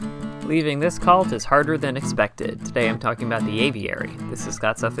Leaving this cult is harder than expected. Today I'm talking about The Aviary. This is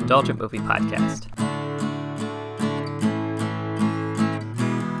Scott's Self-Indulgent Movie Podcast.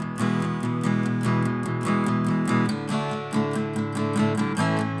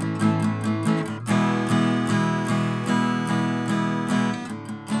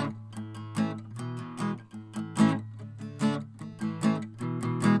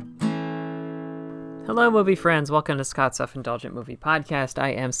 Hello, movie friends. Welcome to Scott's Self-Indulgent Movie Podcast. I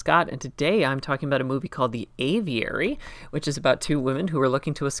am Scott, and today I'm talking about a movie called The Aviary, which is about two women who are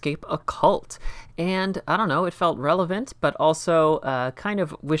looking to escape a cult. And, I don't know, it felt relevant, but also kind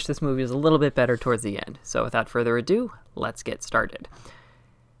of wish this movie was a little bit better towards the end. So without further ado, let's get started.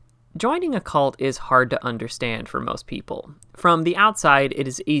 Joining a cult is hard to understand for most people. From the outside, it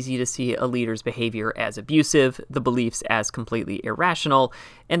is easy to see a leader's behavior as abusive, the beliefs as completely irrational,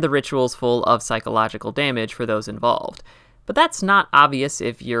 and the rituals full of psychological damage for those involved. But that's not obvious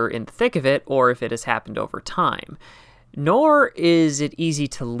if you're in the thick of it or if it has happened over time. Nor is it easy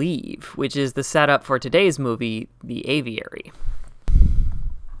to leave, which is the setup for today's movie, The Aviary.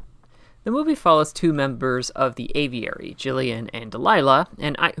 The movie follows two members of the Aviary, Jillian and Delilah,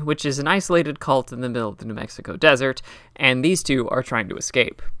 which is an isolated cult in the middle of the New Mexico desert, and these two are trying to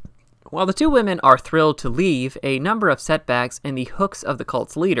escape. While the two women are thrilled to leave, a number of setbacks and the hooks of the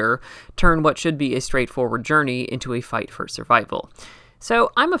cult's leader turn what should be a straightforward journey into a fight for survival.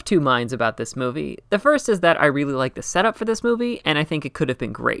 So I'm of two minds about this movie. The first is that I really like the setup for this movie, and I think it could have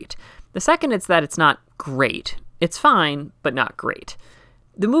been great. The second is that it's not great. It's fine, but not great.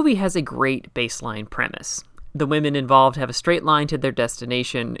 The movie has a great baseline premise. The women involved have a straight line to their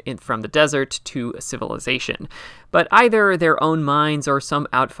destination from the desert to civilization, but either their own minds or some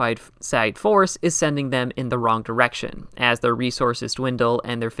outside force is sending them in the wrong direction, as their resources dwindle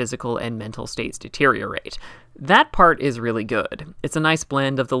and their physical and mental states deteriorate. That part is really good. It's a nice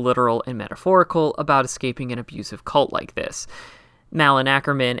blend of the literal and metaphorical about escaping an abusive cult like this. Malin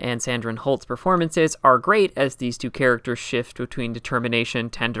Ackerman and Sandrine Holt's performances are great as these two characters shift between determination,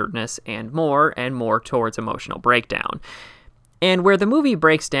 tenderness, and more towards emotional breakdown. And where the movie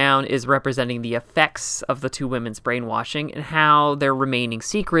breaks down is representing the effects of the two women's brainwashing and how their remaining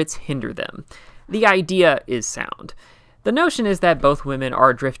secrets hinder them. The idea is sound. The notion is that both women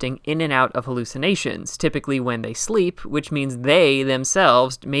are drifting in and out of hallucinations, typically when they sleep, which means they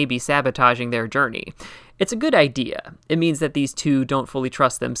themselves may be sabotaging their journey. It's a good idea. It means that these two don't fully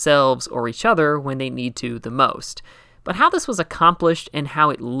trust themselves or each other when they need to the most. But how this was accomplished and how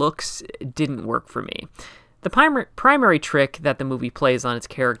it looks didn't work for me. The primary trick that the movie plays on its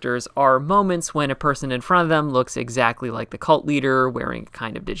characters are moments when a person in front of them looks exactly like the cult leader, wearing a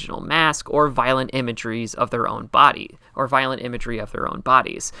kind of digital mask, or violent imagery of their own bodies.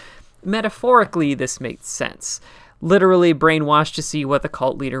 Metaphorically, this makes sense. Literally brainwashed to see what the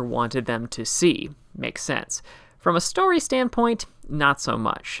cult leader wanted them to see. Makes sense. From a story standpoint, not so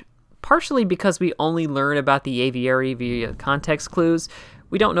much. Partially because we only learn about the Aviary via context clues.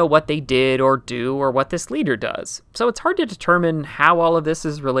 We don't know what they did or do or what this leader does. So it's hard to determine how all of this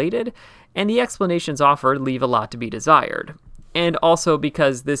is related, and the explanations offered leave a lot to be desired. And also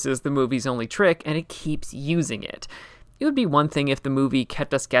because this is the movie's only trick and it keeps using it. It would be one thing if the movie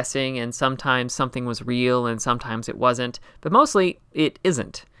kept us guessing and sometimes something was real and sometimes it wasn't, but mostly it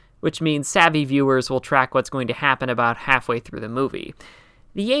isn't, which means savvy viewers will track what's going to happen about halfway through the movie.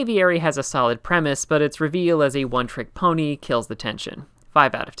 The Aviary has a solid premise, but its reveal as a one-trick pony kills the tension.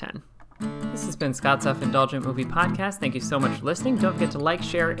 5 out of 10. This has been Scott's Self-Indulgent Movie Podcast. Thank you so much for listening. Don't forget to like,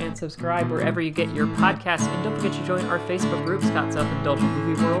 share, and subscribe wherever you get your podcasts. And don't forget to join our Facebook group, Scott's Self-Indulgent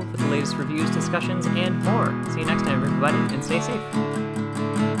Movie World, for the latest reviews, discussions, and more. See you next time, everybody, and stay safe.